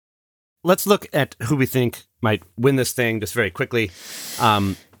let's look at who we think might win this thing just very quickly.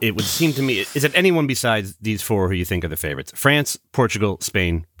 It would seem to me, is it anyone besides these four who you think are the favorites? France, Portugal,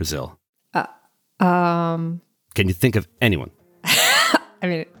 Spain, Brazil. Can you think of anyone?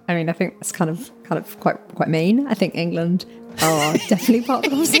 I mean, I think it's kind of quite mean. I think England are definitely part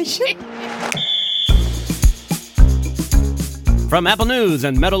of the conversation. From Apple News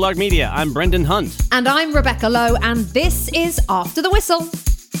and Meadowlark Media, I'm Brendan Hunt. And I'm Rebecca Lowe, and this is After the Whistle.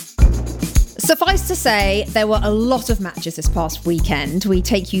 Suffice to say, there were a lot of matches this past weekend. We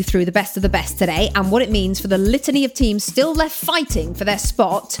take you through the best of the best today and what it means for the litany of teams still left fighting for their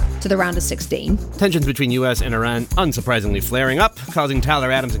spot to the round of 16. Tensions between US and Iran unsurprisingly flaring up, causing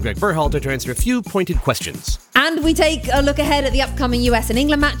Tyler Adams and Greg Berhalter to answer a few pointed questions. And we take a look ahead at the upcoming US and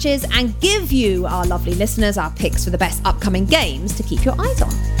England matches and give you, our lovely listeners, our picks for the best upcoming games to keep your eyes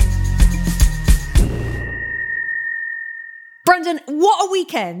on. Brendan, what a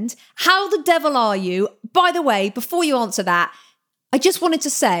weekend. How the devil are you? By the way, before you answer that, I just wanted to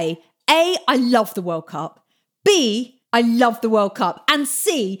say, A, I love the World Cup. B, I love the World Cup. And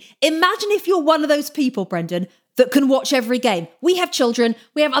C, imagine if you're one of those people, Brendan, that can watch every game. We have children,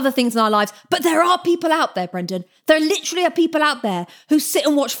 we have other things in our lives, but there are people out there, Brendan. There literally are people out there who sit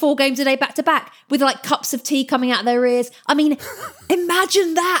and watch 4 games a day back to back with like cups of tea coming out of their ears. I mean,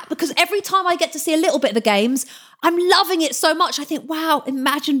 imagine that, because every time I get to see a little bit of the games, I'm loving it so much. I think, wow,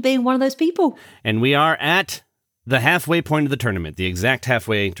 imagine being one of those people. And we are at the halfway point of the tournament, the exact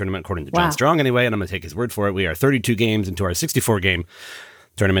halfway tournament, according to John Strong anyway, and I'm going to take his word for it. We are 32 games into our 64-game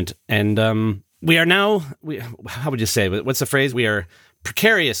tournament, and we are now, how would you say, what's the phrase? We are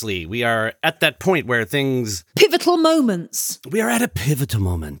at that point where things... Pivotal moments. We are at a pivotal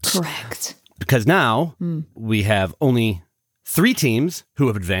moment. Correct. Because now we have only 3 teams who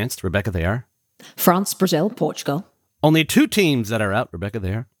have advanced. Rebecca, they are? France, Brazil, Portugal. Only 2 teams that are out. Rebecca,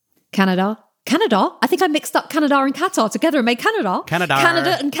 they are? Canada. I think I mixed up Canada and Qatar together and made Canada. Canada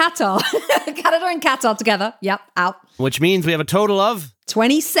and Qatar. Canada and Qatar together. Yep, out. Which means we have a total of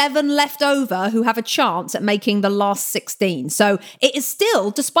 27 left over who have a chance at making the last 16. So it is still,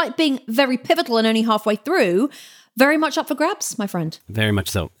 despite being very pivotal and only halfway through, very much up for grabs, my friend. Very much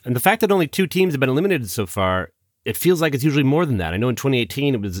so. And the fact that only 2 teams have been eliminated so far, it feels like it's usually more than that. I know in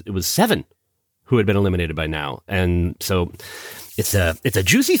 2018 it was 7 who had been eliminated by now. And so it's a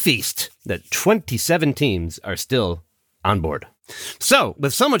juicy feast that 27 teams are still on board. So,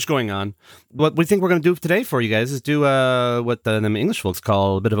 with so much going on, what we think we're going to do today for you guys is do what the English folks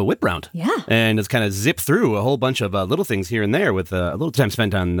call a bit of a whip round. Yeah. And just kind of zip through a whole bunch of little things here and there with a little time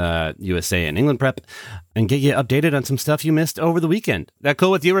spent on USA and England prep and get you updated on some stuff you missed over the weekend. That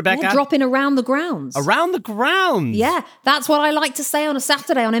cool with you, Rebecca? Yeah, dropping around the grounds. Around the grounds? Yeah, that's what I like to say on a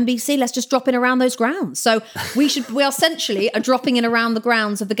Saturday on NBC. Let's just drop in around those grounds. So we essentially are dropping in around the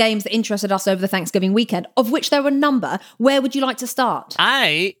grounds of the games that interested us over the Thanksgiving weekend, of which there were a number. Where would you like to start?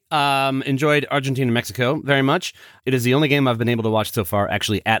 I enjoyed Argentina-Mexico very much. It is the only game I've been able to watch so far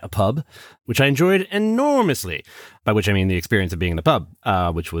actually at a pub, which I enjoyed enormously, by which I mean the experience of being in the pub,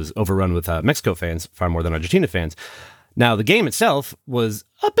 which was overrun with Mexico fans, far more than Argentina fans. Now, the game itself was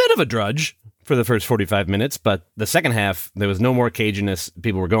a bit of a drudge for the first 45 minutes, but the second half, there was no more caginess.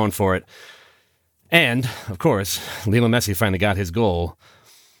 People were going for it. And, of course, Lionel Messi finally got his goal.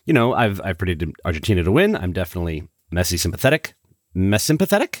 You know, I've predicted Argentina to win. I'm definitely Messi sympathetic.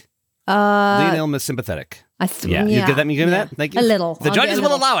 Sympathetic? Lionel Messi sympathetic. You give me that? Thank you. A little. The judges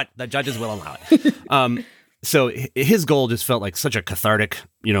will allow it. So his goal just felt like such a cathartic,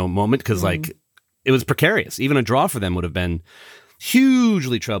 moment because it was precarious. Even a draw for them would have been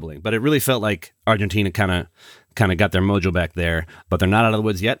hugely troubling. But it really felt like Argentina kind of got their mojo back there. But they're not out of the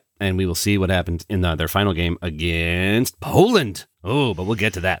woods yet, and we will see what happens in their final game against Poland. Oh, but we'll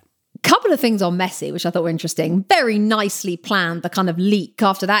get to that. Couple of things on Messi, which I thought were interesting. Very nicely planned, the kind of leak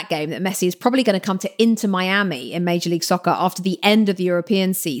after that game that Messi is probably going to come to Inter Miami in Major League Soccer after the end of the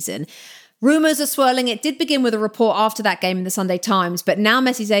European season. Rumours are swirling. It did begin with a report after that game in the Sunday Times, but now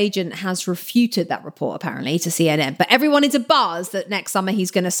Messi's agent has refuted that report, apparently, to CNN. But everyone is a buzz that next summer he's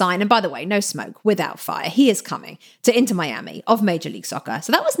going to sign. And by the way, no smoke, without fire. He is coming to Inter Miami of Major League Soccer.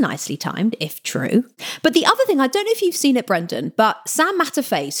 So that was nicely timed, if true. But the other thing, I don't know if you've seen it, Brendan, but Sam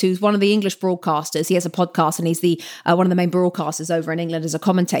Matterface, who's one of the English broadcasters, he has a podcast and he's the one of the main broadcasters over in England as a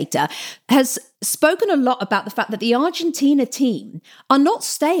commentator, has spoken a lot about the fact that the Argentina team are not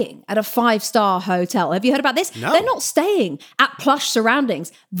staying at a 5-star hotel. Have you heard about this? No. They're not staying at plush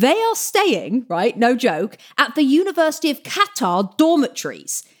surroundings. They are staying, right, no joke, at the University of Qatar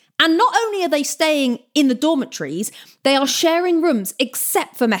dormitories. And not only are they staying in the dormitories, they are sharing rooms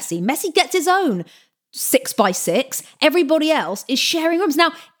except for Messi. Messi gets his own 6x6. Everybody else is sharing rooms.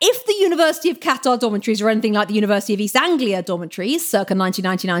 Now, if the University of Qatar dormitories are anything like the University of East Anglia dormitories, circa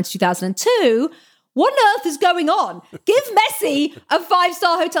 1999 to 2002, what on earth is going on? Give Messi a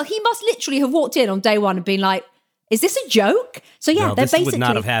 5-star hotel. He must literally have walked in on day one and been like, is this a joke? So yeah, no, they're this basically... would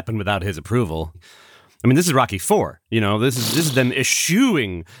not have happened without his approval. I mean, this is Rocky IV. This is them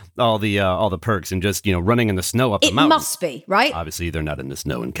eschewing all the perks and just running in the snow up the mountain. It must be, right? Obviously, they're not in the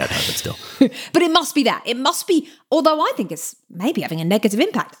snow in Qatar, but still. But it must be that. It must be. Although I think it's maybe having a negative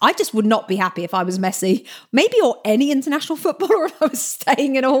impact. I just would not be happy if I was Messi, maybe, or any international footballer if I was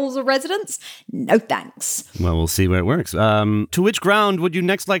staying in a halls of residence. No thanks. Well, we'll see where it works. To which ground would you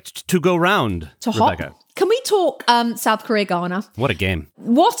next like to go round, to Rebecca? Hop? Can we talk South Korea, Ghana? What a game.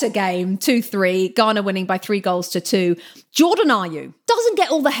 What a game. 2-3. Ghana winning by 3-2. Jordan Ayew doesn't get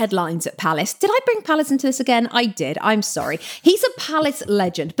all the headlines at Palace. Did I bring Palace into this again? I did. I'm sorry. He's a Palace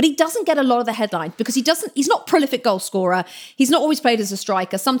legend, but he doesn't get a lot of the headlines because he's not a prolific goal scorer. He's not always played as a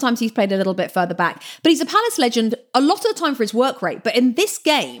striker. Sometimes he's played a little bit further back, but he's a Palace legend a lot of the time for his work rate. But in this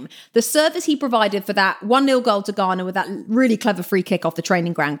game, the service he provided for that 1-0 goal to Ghana with that really clever free kick off the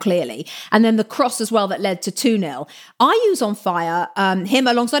training ground, clearly, and then the cross as well that led to 2-0. Ayew's on fire. Him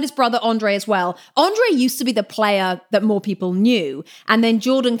alongside his brother Andre as well. Andre used to be the player that more people knew, and then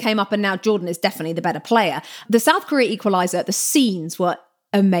Jordan came up, and now Jordan is definitely the better player. The South Korea equaliser, the scenes were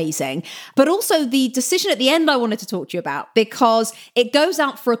amazing, but also the decision at the end I wanted to talk to you about, because it goes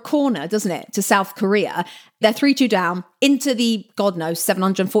out for a corner, doesn't it, to South Korea. They're 3-2 down into the, God knows,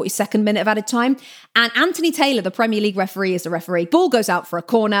 742nd minute of added time, and Anthony Taylor, the Premier League referee, is the referee. Ball goes out for a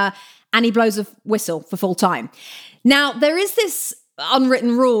corner and he blows a whistle for full time. Now, there is this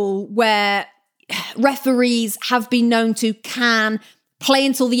unwritten rule where referees have been known to can play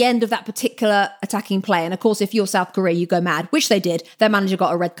until the end of that particular attacking play. And of course, if you're South Korea, you go mad, which they did. Their manager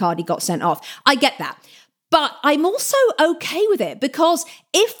got a red card, he got sent off. I get that. But I'm also okay with it, because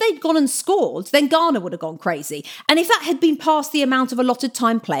if they'd gone and scored, then Ghana would have gone crazy. And if that had been past the amount of allotted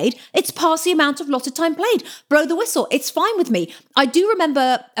time played, it's past the amount of allotted time played. Blow the whistle. It's fine with me. I do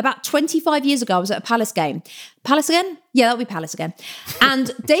remember about 25 years ago, I was at a Palace game. Palace again? Yeah, that'll be Palace again.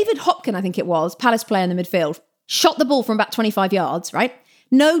 And David Hopkin, I think it was, Palace player in the midfield, shot the ball from about 25 yards, right?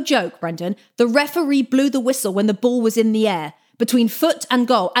 No joke, Brendan. The referee blew the whistle when the ball was in the air, between foot and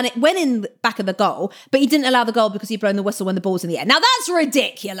goal, and it went in the back of the goal, but he didn't allow the goal because he'd blown the whistle when the ball was in the air. Now that's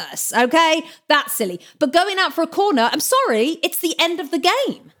ridiculous, okay? That's silly. But going out for a corner, I'm sorry, it's the end of the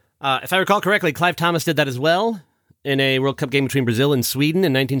game. If I recall correctly, Clive Thomas did that as well in a World Cup game between Brazil and Sweden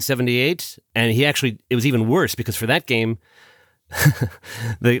in 1978, and it was even worse, because for that game,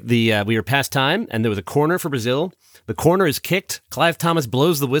 we were past time, and there was a corner for Brazil. The corner is kicked, Clive Thomas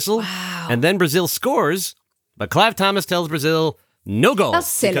blows the whistle, and then Brazil scores. But Clive Thomas tells Brazil no goal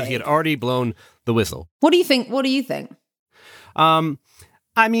because he had already blown the whistle. What do you think? I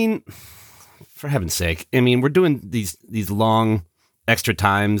mean, for heaven's sake, we're doing these long extra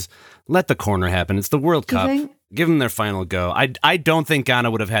times. Let the corner happen. It's the World Cup. Give them their final go. I don't think Ghana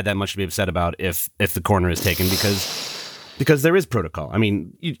would have had that much to be upset about if the corner is taken, because there is protocol. I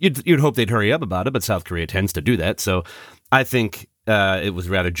mean, you'd hope they'd hurry up about it, but South Korea tends to do that. So I think it was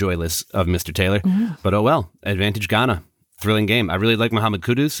rather joyless of Mr. Taylor, but oh well, advantage Ghana. Thrilling game. I really like Mohamed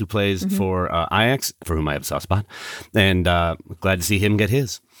Kudus, who plays for Ajax, for whom I have a soft spot, and glad to see him get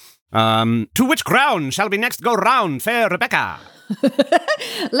his. To which ground shall we next go round, fair Rebecca?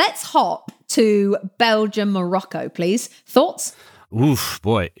 Let's hop to Belgium, Morocco, please. Thoughts? Oof,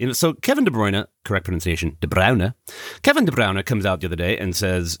 boy. So Kevin De Bruyne, correct pronunciation, De Bruyne. Kevin De Bruyne comes out the other day and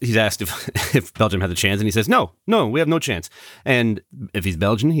says, he's asked if Belgium has a chance, and he says, no, we have no chance. And if he's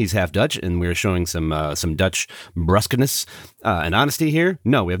Belgian, he's half Dutch, and we're showing some Dutch brusqueness and honesty here.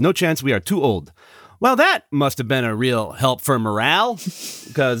 No, we have no chance. We are too old. Well, that must have been a real help for morale,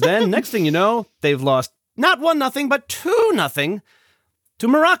 because then next thing you know, they've lost not 1-0, but 2-0 to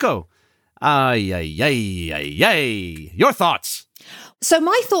Morocco. Your thoughts? So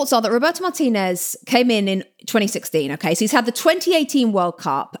my thoughts are that Roberto Martinez came in 2016, okay? So he's had the 2018 World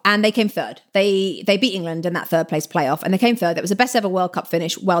Cup, and they came third. They beat England in that third place playoff, and they came third. That was the best ever World Cup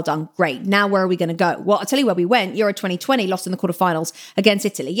finish. Well done. Great. Now where are we going to go? Well, I'll tell you where we went. Euro 2020, lost in the quarterfinals against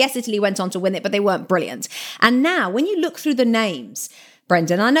Italy. Yes, Italy went on to win it, but they weren't brilliant. And now when you look through the names,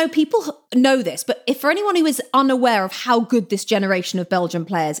 Brendan, I know people know this, but if for anyone who is unaware of how good this generation of Belgian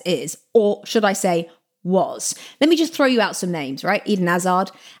players is, or should I say was, let me just throw you out some names, right? Eden Hazard,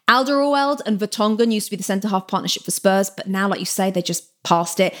 Alderweireld and Vertonghen used to be the centre-half partnership for Spurs, but now, like you say, they just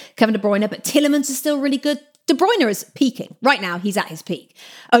passed it. Kevin De Bruyne, but Tielemans is still really good. De Bruyne is peaking. Right now, he's at his peak.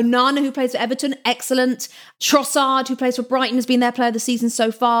 Onana, who plays for Everton, excellent. Trossard, who plays for Brighton, has been their player of the season so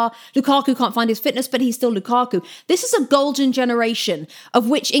far. Lukaku can't find his fitness, but he's still Lukaku. This is a golden generation of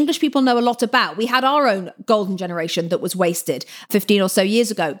which English people know a lot about. We had our own golden generation that was wasted 15 or so years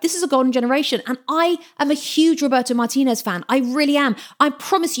ago. This is a golden generation, and I am a huge Roberto Martinez fan. I really am. I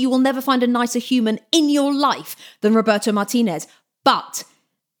promise you will never find a nicer human in your life than Roberto Martinez. But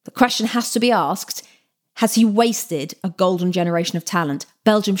the question has to be asked, has he wasted a golden generation of talent?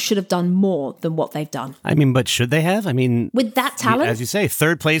 Belgium should have done more than what they've done. I mean, but should they have? I mean, with that talent? As you say,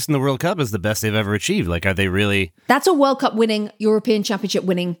 third place in the World Cup is the best they've ever achieved. Like, are they really? That's a World Cup winning, European Championship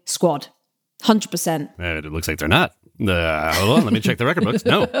winning squad. 100%. It looks like they're not. Hold on, let me check the record books.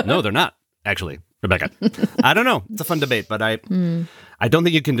 No, they're not, actually, Rebecca. I don't know. It's a fun debate, but I don't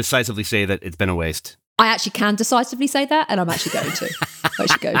think you can decisively say that it's been a waste. I actually can decisively say that, and I'm actually going to.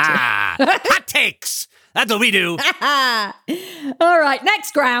 Hot takes! That's what we do. All right,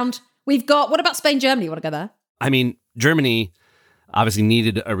 next ground. We've got, what about Spain, Germany? You want to go there? I mean, Germany obviously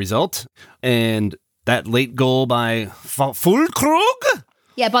needed a result, and that late goal by Füllkrug?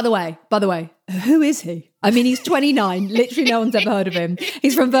 Yeah, by the way, who is he? I mean, he's 29. Literally no one's ever heard of him.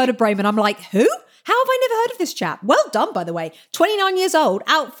 He's from Werder Bremen. I'm like, who? How have I never heard of this chap? Well done, by the way. 29 years old,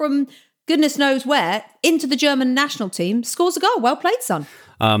 out from goodness knows where, into the German national team, scores a goal. Well played, son.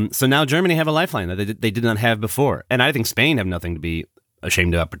 So now Germany have a lifeline that they did not have before. And I think Spain have nothing to be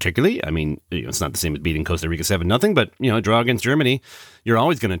ashamed of particularly. I mean, it's not the same as beating Costa Rica 7-0, but, a draw against Germany, you're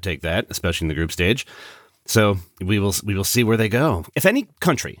always going to take that, especially in the group stage. So we will see where they go. If any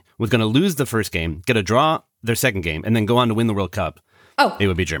country was going to lose the first game, get a draw their second game, and then go on to win the World Cup, it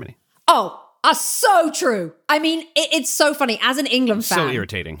would be Germany. So true. I mean, it's so funny. As an England fan... So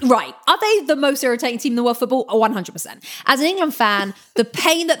irritating. Right. Are they the most irritating team in the world football? 100%. As an England fan, the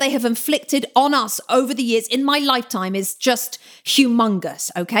pain that they have inflicted on us over the years in my lifetime is just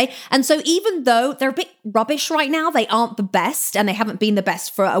humongous, okay? And so even though they're a bit rubbish right now, they aren't the best, and they haven't been the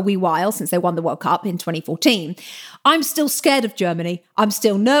best for a wee while since they won the World Cup in 2014, I'm still scared of Germany. I'm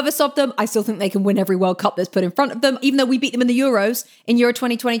still nervous of them. I still think they can win every World Cup that's put in front of them. Even though we beat them in the Euros, in Euro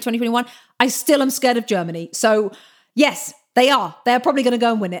 2020, 2021, I still am scared of Germany. So, yes, they are. They're probably going to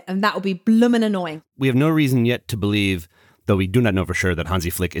go and win it, and that will be bloomin' annoying. We have no reason yet to believe, though we do not know for sure, that Hansi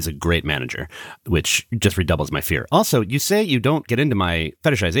Flick is a great manager, which just redoubles my fear. Also, you say you don't get into my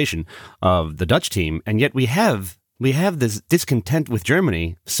fetishization of the Dutch team, and yet we have this discontent with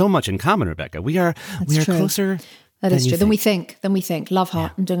Germany so much in common, Rebecca. We are closer. That is true. Than we think. Love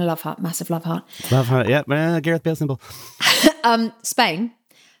heart. Yeah. I'm doing a love heart. Massive love heart. Love heart. Yeah. Gareth Bale symbol. Spain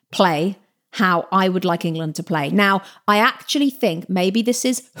play how I would like England to play. Now, I actually think maybe this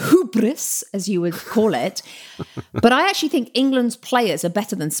is hubris, as you would call it, but I actually think England's players are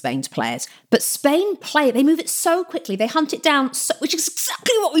better than Spain's players. But Spain they move it so quickly, they hunt it down, which is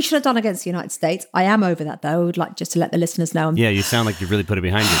exactly what we should have done against the United States. I am over that, though. I would like just to let the listeners know. Yeah, you sound like you really put it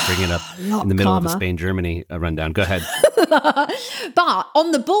behind you, bringing it up in the middle of the Spain-Germany rundown. Go ahead. But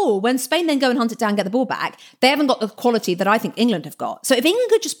on the ball, when Spain then go and hunt it down and get the ball back, they haven't got the quality that I think England have got. So if England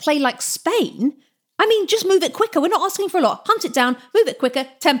could just play like Spain, I mean, just move it quicker. We're not asking for a lot. Hunt it down, move it quicker,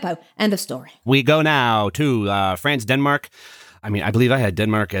 tempo, end of story. We go now to France-Denmark. I mean, I believe I had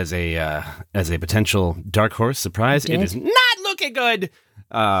Denmark as a potential dark horse surprise. It is not looking good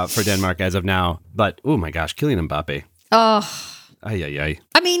for Denmark as of now. But, oh my gosh, Kylian Mbappe. Oh. Ay.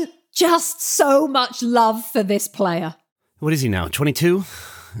 I mean, just so much love for this player. What is he now? 22?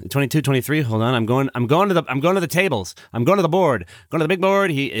 22, 23. Hold on. I'm going to the tables. I'm going to the board. Going to the big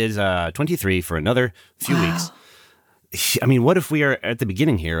board. He is 23 for another few weeks. I mean, what if we are at the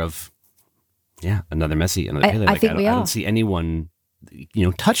beginning here of another Messi, another Pele? I think we are. I don't see anyone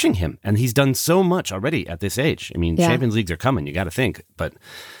touching him, and he's done so much already at this age. I mean, Champions Leagues are coming. You got to think, but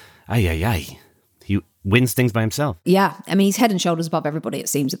he wins things by himself. Yeah. I mean, he's head and shoulders above everybody, it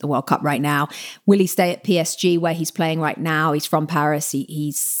seems, at the World Cup right now. Will he stay at PSG where he's playing right now? He's from Paris.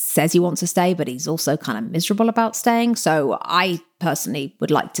 He says he wants to stay, but he's also kind of miserable about staying. So I personally would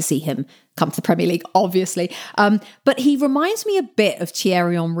like to see him come to the Premier League, obviously. But he reminds me a bit of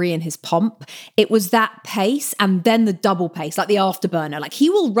Thierry Henry in his pomp. It was that pace and then the double pace, like the afterburner. Like he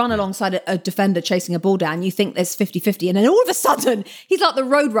will run alongside a defender chasing a ball down. You think there's 50-50. And then all of a sudden, he's like the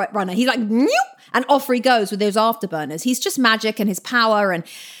road runner. He's like, and off he goes with those afterburners. He's just magic, and his power and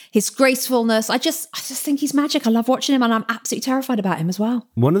his gracefulness. I just think he's magic. I love watching him, and I'm absolutely terrified about him as well.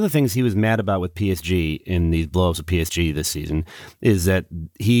 One of the things he was mad about with PSG in these blow-ups with PSG this season is that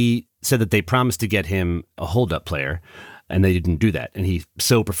he said that they promised to get him a hold-up player, and they didn't do that. And he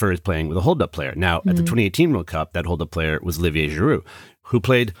so prefers playing with a hold-up player. Now, at the 2018 World Cup, that hold-up player was Olivier Giroud, who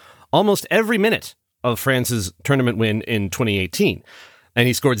played almost every minute of France's tournament win in 2018. And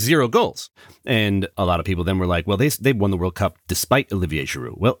he scored 0 goals. And a lot of people then were like, well, they won the World Cup despite Olivier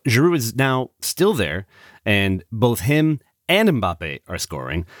Giroud. Well, Giroud is now still there, and both him and Mbappe are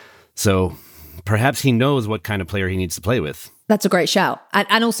scoring. So perhaps he knows what kind of player he needs to play with. That's a great shout.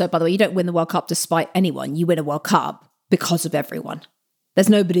 And also, by the way, you don't win the World Cup despite anyone. You win a World Cup because of everyone. There's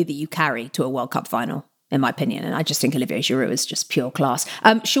nobody that you carry to a World Cup final, in my opinion. And I just think Olivier Giroud is just pure class.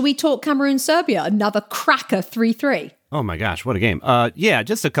 Should we talk Cameroon-Serbia? Another cracker 3-3. Oh my gosh, what a game. Yeah,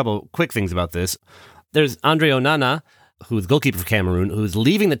 just a couple quick things about this. There's Andre Onana, who's goalkeeper for Cameroon, who's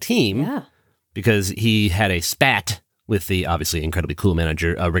leaving the team because he had a spat with the obviously incredibly cool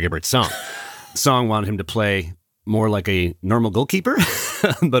manager, Rigobert Song. Song wanted him to play more like a normal goalkeeper,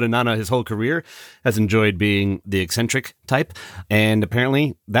 but Onana, his whole career, has enjoyed being the eccentric type. And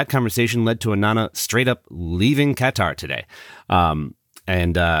apparently that conversation led to Onana straight up leaving Qatar today.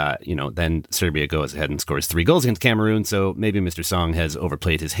 Then Serbia goes ahead and scores 3 goals against Cameroon, so maybe Mr. Song has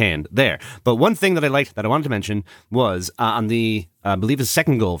overplayed his hand there. But one thing that I liked that I wanted to mention was on the, I believe, his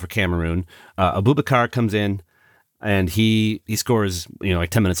second goal for Cameroon, Abubakar comes in and he scores,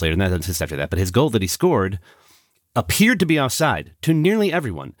 like 10 minutes later, and that's just after that. But his goal that he scored appeared to be offside to nearly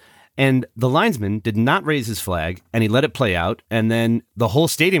everyone. And the linesman did not raise his flag, and he let it play out, and then the whole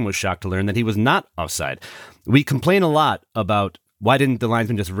stadium was shocked to learn that he was not offside. We complain a lot about why didn't the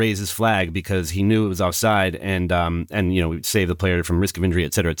linesman just raise his flag because he knew it was offside and save the player from risk of injury,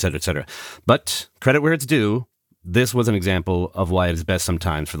 et cetera, et cetera, et cetera. But credit where it's due, this was an example of why it is best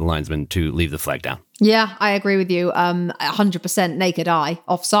sometimes for the linesman to leave the flag down. Yeah, I agree with you. 100% naked eye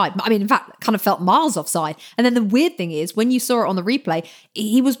offside. I mean, in fact, kind of felt miles offside. And then the weird thing is, when you saw it on the replay,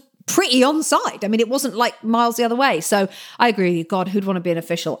 he was pretty onside. I mean, it wasn't like miles the other way. So I agree with you. God, who'd want to be an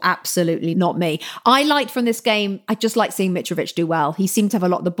official? Absolutely not me. I liked from this game, I just like seeing Mitrovic do well. He seemed to have a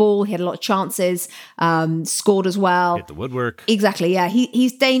lot of the ball. He had a lot of chances, scored as well. Hit the woodwork. Exactly, yeah.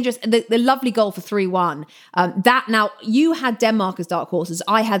 He's dangerous. The lovely goal for 3-1. Now, you had Denmark as dark horses.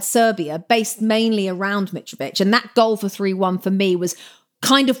 I had Serbia based mainly around Mitrovic. And that goal for 3-1 for me was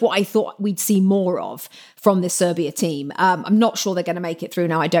kind of what I thought we'd see more of from this Serbia team. I'm not sure they're going to make it through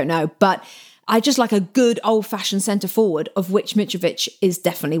now. I don't know. But I just like a good old-fashioned centre forward, of which Mitrovic is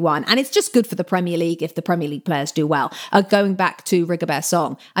definitely one. And it's just good for the Premier League if the Premier League players do well. Going back to Rigobert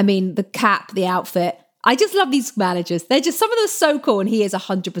Song, I mean, the cap, the outfit, I just love these managers. They're just, some of them are so cool. And he is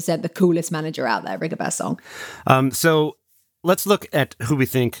 100% the coolest manager out there, Rigobert Song. So let's look at who we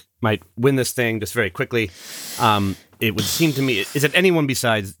think might win this thing just very quickly. It would seem to me, is it anyone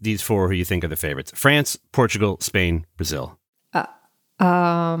besides these 4 who you think are the favorites? France, Portugal, Spain, Brazil.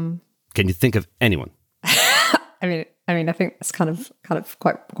 Can you think of anyone? I mean, I think it's kind of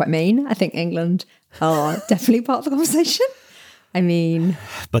quite mean. I think England are definitely part of the conversation. I mean,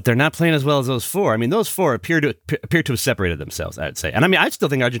 but they're not playing as well as those 4. I mean, those 4 appear to have separated themselves, I'd say. And I mean, I still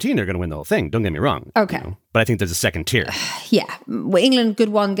think Argentina are going to win the whole thing. Don't get me wrong. Okay. But I think there's a second tier. Yeah. Well, England, good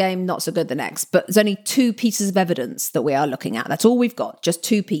one game, not so good the next. But there's only 2 pieces of evidence that we are looking at. That's all we've got. Just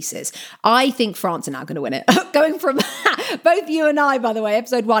 2 pieces. I think France are now going to win it. Going from both you and I, by the way,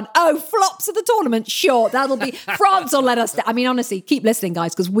 episode 1. Oh, flops of the tournament. Sure, that'll be France will let us. I mean, honestly, keep listening,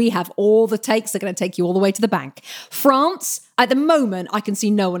 guys, because we have all the takes that are going to take you all the way to the bank. France, at the moment, I can see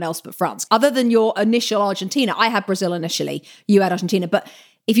no one else but France. Other than your initial Argentina, I had Brazil initially. You had Argentina, but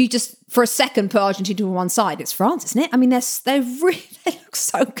if you just for a second put Argentina on one side, it's France, isn't it? I mean, they look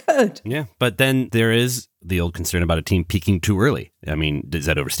so good. Yeah, but then there is the old concern about a team peaking too early. I mean, is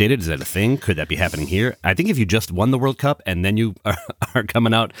that overstated? Is that a thing? Could that be happening here? I think if you just won the World Cup and then you are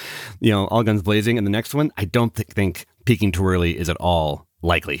coming out, all guns blazing in the next one, I don't think peaking too early is at all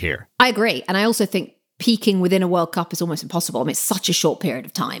likely here. I agree, and I also think peaking within a World Cup is almost impossible. I mean, it's such a short period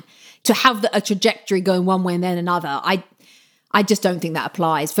of time to have a trajectory going one way and then another. I just don't think that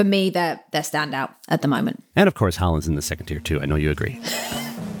applies. For me, they're standout at the moment. And of course, Holland's in the second tier too. I know you agree.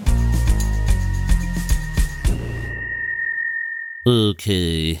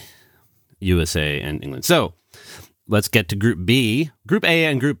 Okay, USA and England. So let's get to Group B. Group A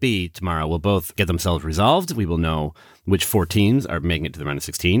and Group B tomorrow will both get themselves resolved. We will know which 4 teams are making it to the round of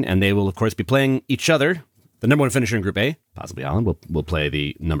 16, and they will, of course, be playing each other. The number 1 finisher in Group A, possibly Holland, will play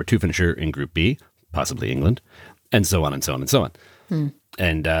the number 2 finisher in Group B, possibly England, and so on and so on and so on.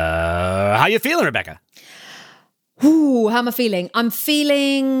 And how you feeling, Rebecca? Ooh, how am I feeling? I'm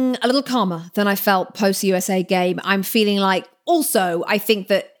feeling a little calmer than I felt post-USA game. I'm feeling like, also, I think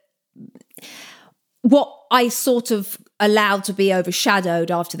that what I sort of allowed to be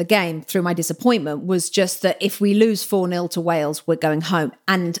overshadowed after the game through my disappointment was just that if we lose 4-0 to Wales, we're going home.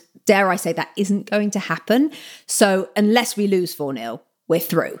 And dare I say that isn't going to happen. So unless we lose 4-0, we're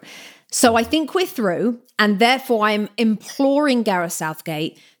through. So I think we're through, and therefore I'm imploring Gareth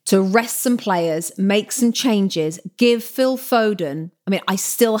Southgate to rest some players, make some changes, give Phil Foden. I mean, I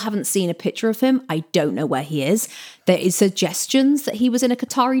still haven't seen a picture of him. I don't know where he is. There is suggestions that he was in a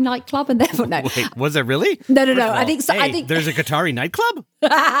Qatari nightclub, and therefore no. Wait, was there really? No. All, I think so. Hey, I think there's a Qatari nightclub.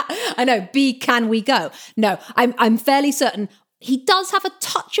 I know. Can we go? No, I'm fairly certain. He does have a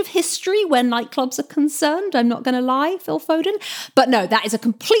touch of history where nightclubs are concerned. I'm not going to lie, Phil Foden. But no, that is a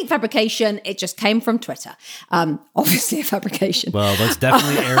complete fabrication. It just came from Twitter. Obviously a fabrication. Well, let's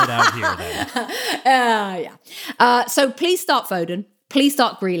definitely air it out here then. Yeah. So please start Foden. Please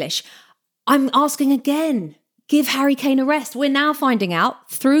start Grealish. I'm asking again. Give Harry Kane a rest. We're now finding out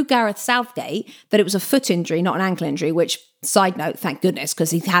through Gareth Southgate that it was a foot injury, not an ankle injury, which, side note, thank goodness,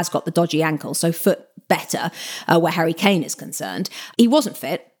 because he has got the dodgy ankle, so foot better where Harry Kane is concerned. He wasn't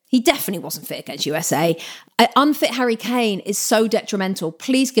fit. He definitely wasn't fit against USA. An unfit Harry Kane is so detrimental.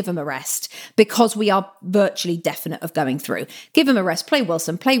 Please give him a rest because we are virtually definite of going through. Give him a rest. Play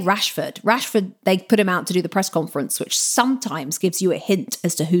Wilson. Play Rashford. Rashford, they put him out to do the press conference, which sometimes gives you a hint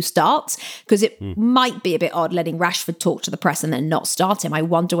as to who starts because it might be a bit odd letting Rashford talk to the press and then not start him. I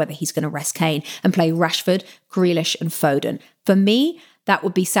wonder whether he's going to rest Kane and play Rashford, Grealish and Foden. For me, that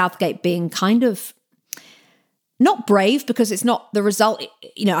would be Southgate being kind of not brave because it's not the result.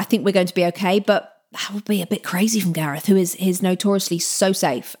 You know, I think we're going to be okay, but that would be a bit crazy from Gareth, who is notoriously so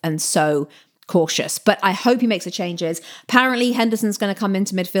safe and so cautious. But I hope he makes the changes. Apparently, Henderson's going to come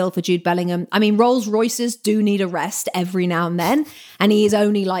into midfield for Jude Bellingham. I mean, Rolls Royces do need a rest every now and then, and he is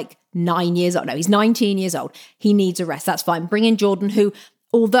only like 9 years old. No, he's 19 years old. He needs a rest. That's fine. Bring in Jordan, who,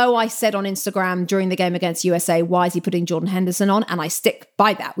 although I said on Instagram during the game against USA, why is he putting Jordan Henderson on? And I stick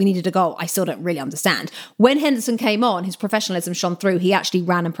by that. We needed a goal. I still don't really understand. When Henderson came on, his professionalism shone through. He actually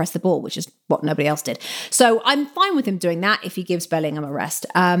ran and pressed the ball, which is what nobody else did. So I'm fine with him doing that if he gives Bellingham a rest.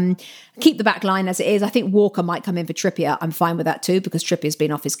 Keep the back line as it is. I think Walker might come in for Trippier. I'm fine with that too because Trippier's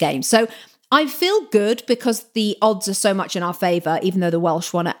been off his game. So I feel good because the odds are so much in our favour, even though the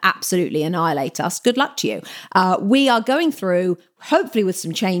Welsh want to absolutely annihilate us. Good luck to you. We are going through, hopefully with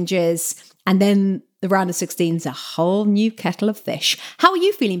some changes, and then the round of 16 is a whole new kettle of fish. How are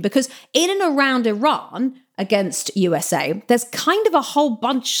you feeling? Because in and around Iran against USA, there's kind of a whole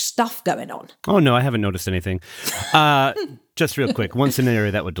bunch of stuff going on. Oh, no, I haven't noticed anything. Just real quick, one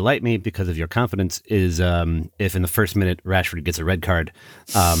scenario that would delight me because of your confidence is if in the first minute Rashford gets a red card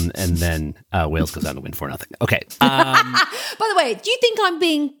and then Wales goes on to win 4-0. Okay. By the way, do you think I'm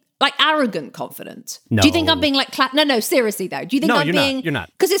being like arrogant confident? No. Do you think I'm being like... No, seriously though. Do you think I'm being... You're not.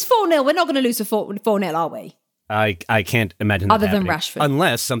 Because it's 4-0. We're not going to lose for 4-0, are we? I can't imagine that other than happening, Rashford.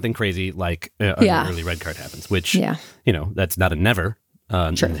 Unless something crazy like an early red card happens, which, you know, that's not a never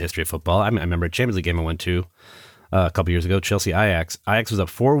in the history of football. I remember a Champions League game I went to a couple years ago, Chelsea-Ajax. Ajax was up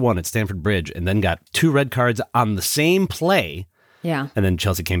 4-1 at Stamford Bridge and then got 2 red cards on the same play. Yeah. And then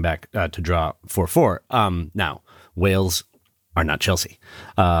Chelsea came back to draw 4-4. Now, Wales are not Chelsea.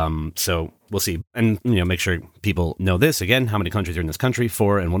 So we'll see. And, you know, make sure people know this. Again, how many countries are in this country?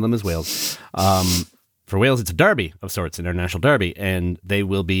 4, and one of them is Wales. For Wales, it's a derby of sorts, an international derby, and they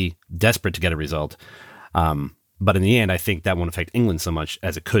will be desperate to get a result. But in the end, I think that won't affect England so much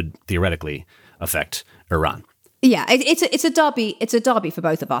as it could theoretically affect Iran. Yeah, it's a derby. It's a derby for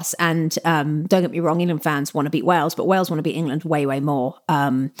both of us. And don't get me wrong, England fans want to beat Wales, but Wales want to beat England way, way more.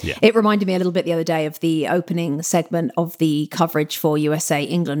 It reminded me a little bit the other day of the opening segment of the coverage for USA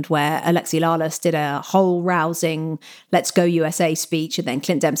England, where Alexi Lalas did a whole rousing "Let's go USA" speech, and then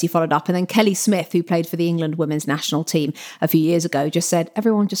Clint Dempsey followed up, and then Kelly Smith, who played for the England women's national team a few years ago, just said,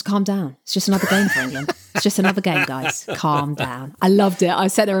 "Everyone, just calm down. It's just another game for England. It's just another game, guys. Calm down." I loved it. I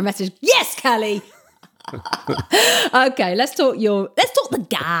sent her a message. Yes, Kelly. Okay, let's talk the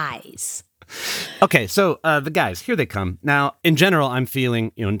guys. Okay, so the guys, here they come. Now, in general, I'm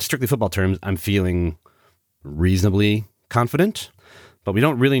feeling, in strictly football terms, I'm feeling reasonably confident, but we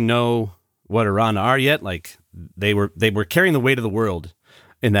don't really know what Iran are yet. Like they were carrying the weight of the world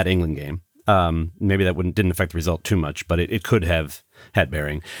in that England game. Maybe that didn't affect the result too much, but it could have had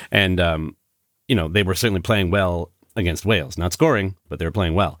bearing. And they were certainly playing well against Wales, not scoring, but they were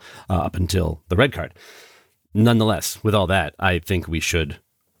playing well up until the red card. Nonetheless, with all that, I think we should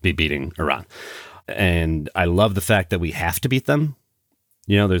be beating Iran. And I love the fact that we have to beat them.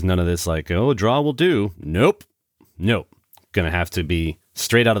 There's none of this like, oh, a draw will do. Nope. Going to have to be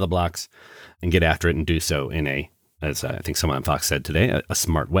straight out of the blocks and get after it and do so in a, as I think someone on Fox said today, a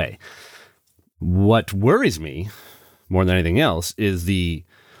smart way. What worries me more than anything else is the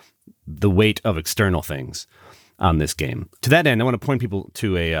weight of external things on this game. To that end, I want to point people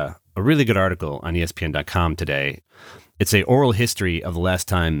to a really good article on ESPN.com today. It's a oral history of the last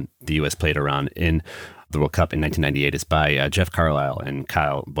time the U.S. played Iran in the World Cup in 1998. It's by Jeff Carlisle and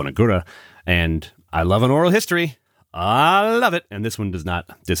Kyle Bonagura. And I love an oral history. I love it. And this one does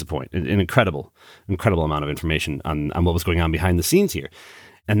not disappoint. An incredible amount of information on what was going on behind the scenes here.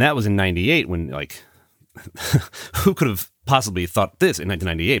 And that was in 98 when, like, who could have possibly thought this in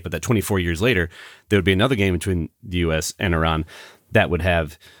 1998, but that 24 years later, there would be another game between the U.S. and Iran that would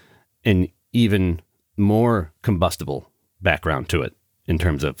have an even more combustible background to it in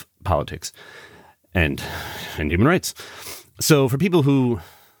terms of politics and human rights. So for people who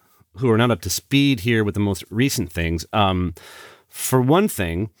are not up to speed here with the most recent things, for one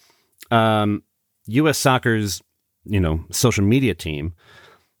thing, U.S. Soccer's, social media team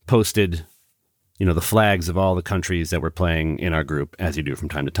posted, the flags of all the countries that were playing in our group, as you do from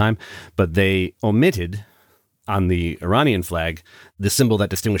time to time, but they omitted on the Iranian flag the symbol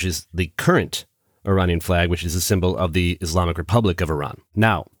that distinguishes the current Iranian flag, which is a symbol of the Islamic Republic of Iran.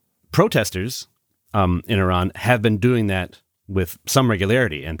 Now, protesters in Iran have been doing that with some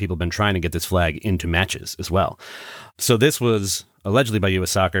regularity, and people have been trying to get this flag into matches as well. So this was allegedly by U.S.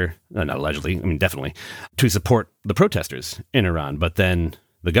 Soccer, not allegedly, definitely, to support the protesters in Iran. But then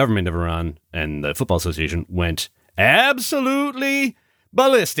the government of Iran and the Football Association went absolutely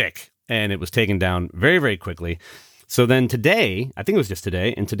ballistic, and it was taken down very, very quickly. So then today, I think it was just today,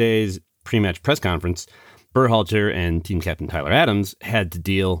 in today's pre-match press conference, Berhalter and team captain Tyler Adams had to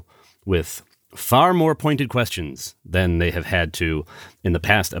deal with far more pointed questions than they have had to in the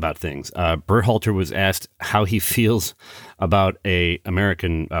past about things. Berhalter was asked how he feels about a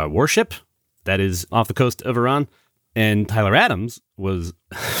American warship that is off the coast of Iran. And Tyler Adams was,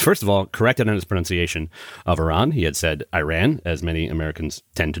 first of all, corrected on his pronunciation of Iran. He had said Iran, as many Americans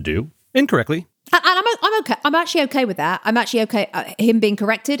tend to do, incorrectly. And I'm okay. I'm actually okay with that. I'm actually okay. Him being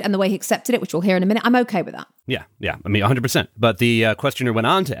corrected and the way he accepted it, which we'll hear in a minute, I'm okay with that. Yeah. 100%. But the questioner went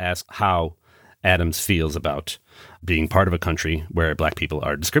on to ask how Adams feels about being part of a country where black people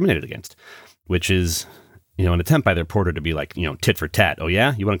are discriminated against, which is, an attempt by the reporter to be like, tit for tat. Oh,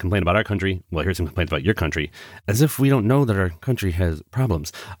 yeah? You want to complain about our country? Well, here's some complaints about your country, as if we don't know that our country has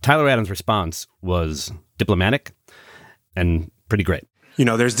problems. Tyler Adams' response was diplomatic and pretty great.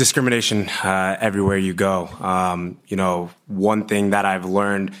 There's discrimination everywhere you go. One thing that I've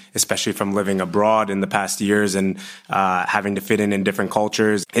learned, especially from living abroad in the past years and having to fit in different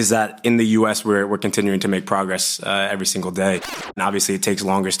cultures, is that in the U.S. we're continuing to make progress every single day. And obviously, it takes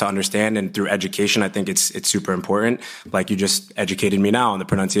longer to understand. And through education, I think it's super important. Like you just educated me now on the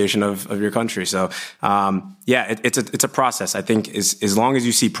pronunciation of your country. So it's a process. I think as long as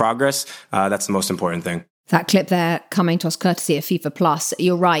you see progress, that's the most important thing. That clip there coming to us courtesy of FIFA Plus.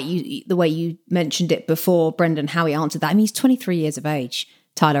 You're right. The way you mentioned it before, Brendan, how he answered that. He's 23 years of age,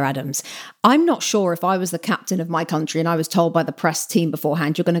 Tyler Adams. I'm not sure if I was the captain of my country and I was told by the press team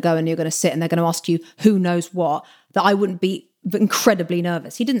beforehand, you're going to go and you're going to sit and they're going to ask you who knows what, that I wouldn't be incredibly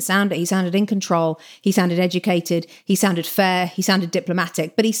nervous. He didn't sound it. He sounded in control. He sounded educated. He sounded fair. He sounded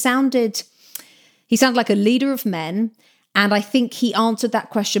diplomatic. But he sounded like a leader of men. And I think he answered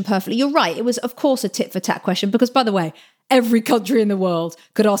that question perfectly. You're right. It was, of course, a tit-for-tat question because, by the way, every country in the world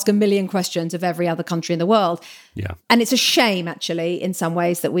could ask a million questions of every other country in the world. Yeah. And it's a shame, actually, in some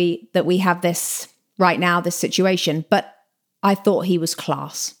ways that we have this right now, this situation. But I thought he was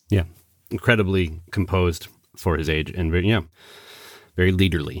class. Yeah. Incredibly composed for his age and very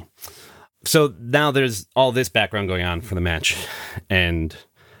leaderly. So now there's all this background going on for the match. And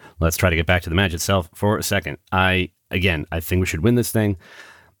let's try to get back to the match itself for a second. I think we should win this thing.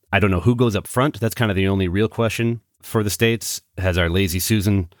 I don't know who goes up front. That's kind of the only real question for the States. Has our lazy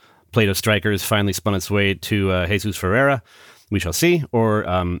Susan Plato strikers finally spun its way to Jesus Ferreira? We shall see. Or,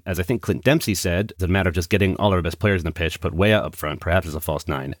 as I think Clint Dempsey said, it's a matter of just getting all our best players in the pitch, put Weah up front, perhaps as a false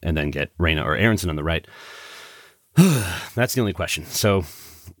nine, and then get Reyna or Aronson on the right. That's the only question. So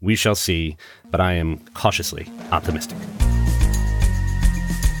we shall see, but I am cautiously optimistic.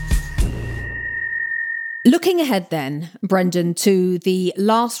 Looking ahead then, Brendan, to the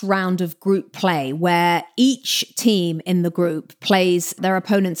last round of group play where each team in the group plays their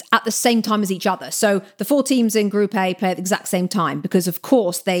opponents at the same time as each other. So the 4 teams in Group A play at the exact same time because, of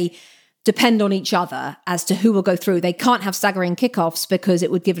course, they depend on each other as to who will go through. They can't have staggering kickoffs because it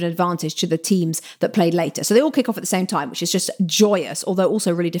would give an advantage to the teams that played later. So they all kick off at the same time, which is just joyous, although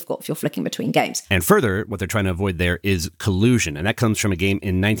also really difficult if you're flicking between games. And further, what they're trying to avoid there is collusion. And that comes from a game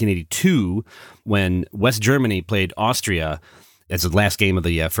in 1982 when West Germany played Austria as the last game of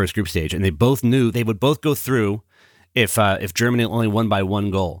the first group stage. And they both knew they would both go through if Germany only won by 1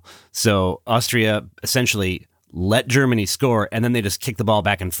 goal. So Austria essentially let Germany score, and then they just kick the ball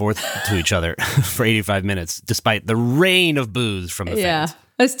back and forth to each other for 85 minutes, despite the rain of boos from the fans.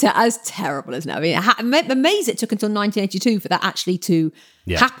 That's terrible, isn't it? I mean, amazing it took until 1982 for that actually to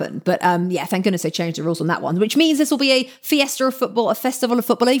happen. But thank goodness they changed the rules on that one, which means this will be a fiesta of football, a festival of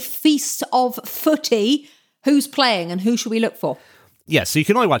football, a feast of footy. Who's playing and who should we look for? Yeah, so you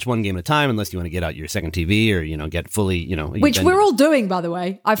can only watch one game at a time unless you want to get out your second TV or, get fully, Which we're all doing, by the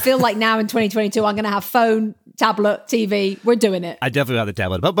way. I feel like now in 2022, I'm going to have phone, tablet, TV. We're doing it. I definitely have the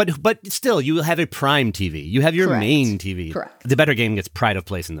tablet. But still, you have a prime TV. You have your main TV. Correct. The better game gets pride of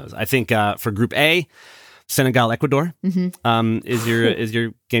place in those. I think for Group A, Senegal, Ecuador is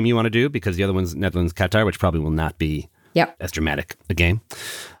your game you want to do, because the other one's Netherlands, Qatar, which probably will not be as dramatic a game.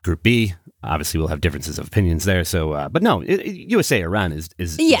 Group B, obviously we'll have differences of opinions there. So, but no, USA, Iran is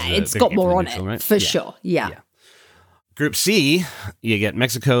it's got more on it, right? For sure. Yeah. Group C, you get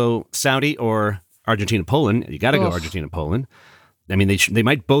Mexico, Saudi, or Argentina, Poland. You got to go Argentina, Poland. I mean, they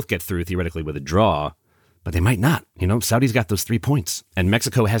might both get through theoretically with a draw, but they might not. Saudi's got those 3 points, and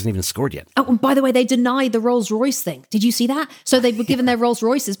Mexico hasn't even scored yet. Oh, and by the way, they denied the Rolls-Royce thing. Did you see that? So they were given their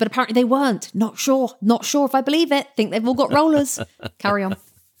Rolls-Royces, but apparently they weren't. Not sure if I believe it. Think they've all got rollers. Carry on.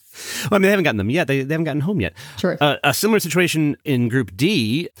 Well, I mean, they haven't gotten them yet. They haven't gotten home yet. True. A similar situation in Group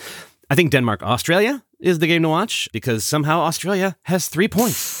D. I think Denmark-Australia is the game to watch, because somehow Australia has 3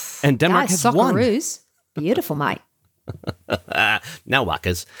 points and Denmark has 1. Socceroos. Beautiful, mate. Now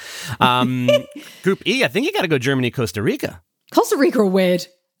wakas. Group E, I think you got to go Germany, Costa Rica. Costa Rica are weird.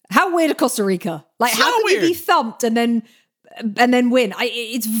 How weird are Costa Rica? Like, so how can weird. you be thumped and then win?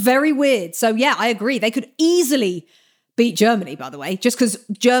 It's very weird. So yeah, I agree. They could easily beat Germany, by the way, just because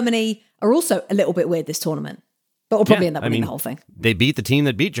Germany are also a little bit weird this tournament. But we'll probably end up winning the whole thing. They beat the team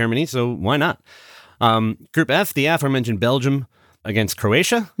that beat Germany, so why not? Group F, the aforementioned Belgium against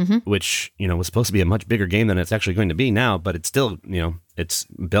Croatia, which, was supposed to be a much bigger game than it's actually going to be now, but it's still, it's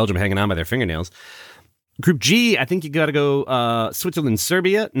Belgium hanging on by their fingernails. Group G, I think you got to go Switzerland,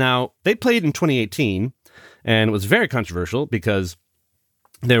 Serbia. Now, they played in 2018, and it was very controversial because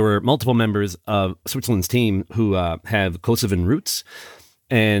there were multiple members of Switzerland's team who have Kosovan roots,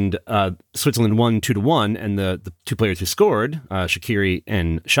 and Switzerland won 2-1, and the two players who scored, Shaqiri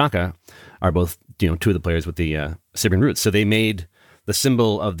and Xhaka, are both two of the players with the Serbian roots. So they made the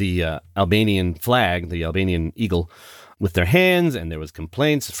symbol of the Albanian flag, the Albanian eagle, with their hands, and there was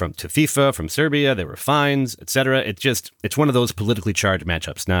complaints to FIFA from Serbia. There were fines, etc. It's one of those politically charged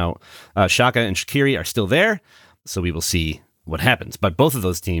matchups. Now, Xhaka and Shaqiri are still there, so we will see what happens. But both of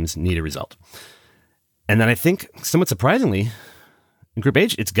those teams need a result. And then I think, somewhat surprisingly, in Group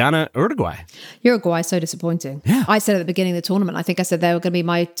H, it's Ghana, Uruguay. Uruguay, so disappointing. Yeah. I said at the beginning of the tournament, I think I said they were going to be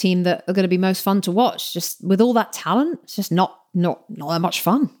my team that are going to be most fun to watch. Just with all that talent, it's just not that much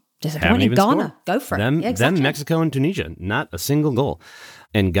fun. Disappointing. Ghana, scored. Go for it. Them, Mexico and Tunisia, not a single goal.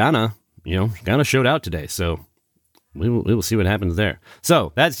 And Ghana, Ghana showed out today, so we will see what happens there.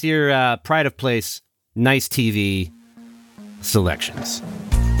 So that's your pride of place, nice TV selections.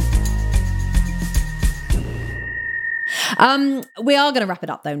 We are going to wrap it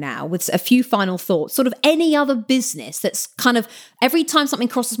up though now with a few final thoughts. Sort of any other business that's kind of, every time something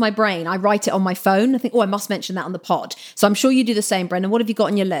crosses my brain, I write it on my phone. I think, I must mention that on the pod. So I'm sure you do the same, Brendan. What have you got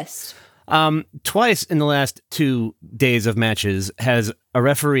on your list? Twice in the last 2 days of matches has a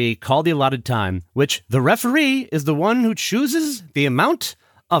referee called the allotted time, which the referee is the one who chooses the amount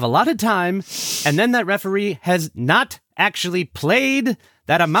of allotted time, and then that referee has not actually played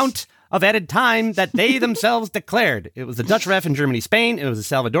that amount of added time that they themselves declared. It was the Dutch ref in Germany, Spain. It was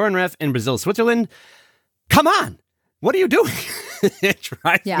the Salvadoran ref in Brazil, Switzerland. Come on. What are you doing? It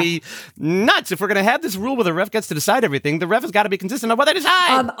drives me nuts. If we're going to have this rule where the ref gets to decide everything, the ref has got to be consistent on what they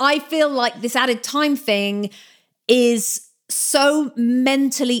decide. I feel like this added time thing is so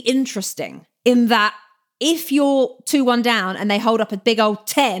mentally interesting in that if you're 2-1 down and they hold up a big old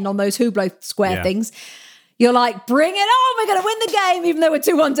 10 on those Hublot square things, you're like, bring it on, we're going to win the game, even though we're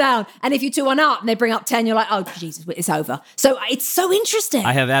 2-1 down. And if you're 2-1 up and they bring up 10, you're like, oh, Jesus, it's over. So it's so interesting.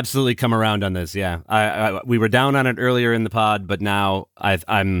 I have absolutely come around on this, yeah. We were down on it earlier in the pod, but now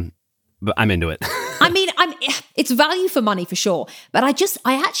I'm into it. I mean, it's value for money for sure. But I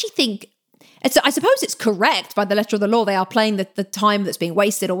actually think, I suppose it's correct by the letter of the law. They are playing the time that's being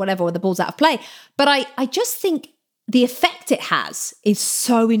wasted or whatever, or the ball's out of play. But I just think the effect it has is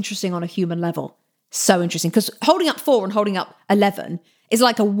so interesting on a human level. So interesting, because holding up 4 and holding up 11 is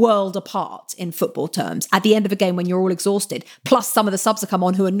like a world apart in football terms. At the end of a game when you're all exhausted, plus some of the subs that come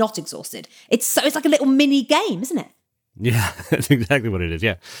on who are not exhausted. It's like a little mini game, isn't it? Yeah, that's exactly what it is.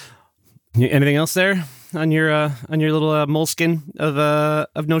 Yeah. Anything else there on your little moleskin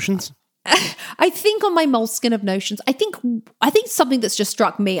of notions? I think on my moleskin of notions, I think something that's just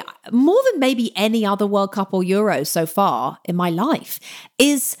struck me more than maybe any other World Cup or Euros so far in my life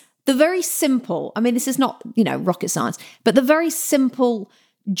is the very simple, I mean, this is not, rocket science, but the very simple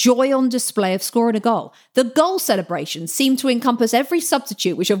joy on display of scoring a goal. The goal celebrations seem to encompass every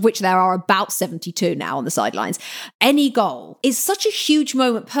substitute, of which there are about 72 now on the sidelines. Any goal is such a huge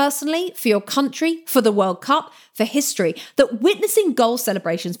moment personally, for your country, for the World Cup, for history, that witnessing goal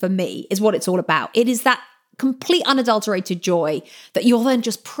celebrations for me is what it's all about. It is that complete unadulterated joy that you're then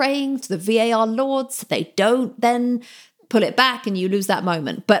just praying to the VAR lords. They don't then pull it back and you lose that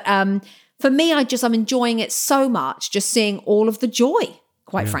moment. But for me, I'm enjoying it so much, just seeing all of the joy,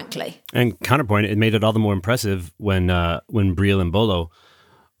 quite frankly. And counterpoint, it made it all the more impressive when Briel and Bolo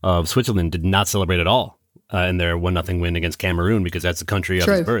of Switzerland did not celebrate at all in their 1-0 win against Cameroon, because that's the country of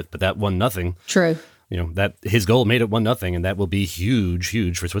his birth. But that 1-0. True. That his goal made it 1-0, and that will be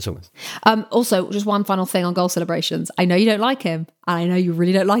huge for Switzerland. Also, just one final thing on goal celebrations. I know you don't like him, and I know you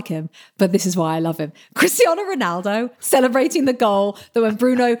really don't like him, but this is why I love him. Cristiano Ronaldo celebrating the goal that when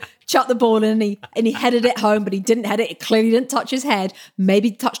Bruno chucked the ball in and he headed it home, but he didn't head it. It clearly didn't touch his head.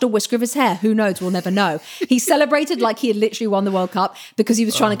 Maybe touched a whisker of his hair. Who knows? We'll never know. He celebrated like he had literally won the World Cup because he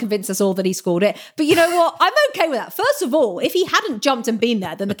was trying to convince us all that he scored it. But you know what? I'm okay with that. First of all, if he hadn't jumped and been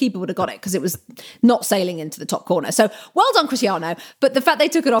there, then the keeper would have got it because it was not sailing into the top corner. So well done, Cristiano. But the fact they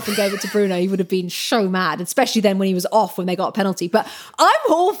took it off and gave it to Bruno, he would have been so mad, especially then when he was off when they got a penalty. But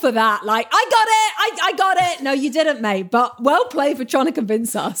I'm all for that. Like, I got it. I got it. No, you didn't, mate. But well played for trying to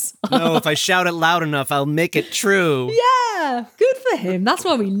convince us. No, if I shout it loud enough, I'll make it true. Yeah, good for him. That's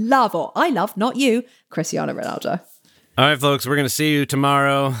why we love, or I love, not you, Cristiano Ronaldo. All right, folks, we're going to see you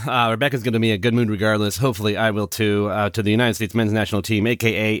tomorrow. Rebecca's going to be in a good mood regardless. Hopefully, I will too. To the United States men's national team,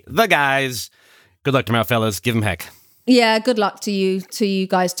 a.k.a. the guys. Good luck tomorrow, fellas. Give them heck. Yeah, good luck to you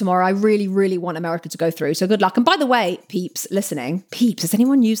guys tomorrow. I really, really want America to go through. So good luck. And by the way, peeps listening, has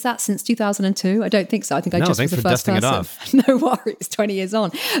anyone used that since 2002? I don't think so. I think I just was the first person. It off. No worries, 20 years on.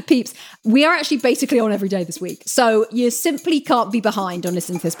 Peeps, we are actually basically on every day this week. So you simply can't be behind on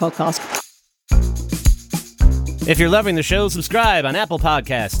listening to this podcast. If you're loving the show, subscribe on Apple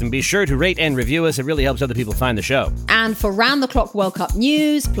Podcasts and be sure to rate and review us. It really helps other people find the show. And for round-the-clock World Cup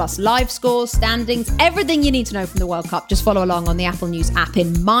news, plus live scores, standings, everything you need to know from the World Cup, just follow along on the Apple News app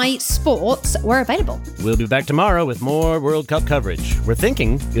in My Sports. We're available. We'll be back tomorrow with more World Cup coverage. We're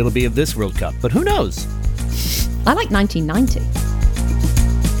thinking it'll be of this World Cup, but who knows? I like 1990.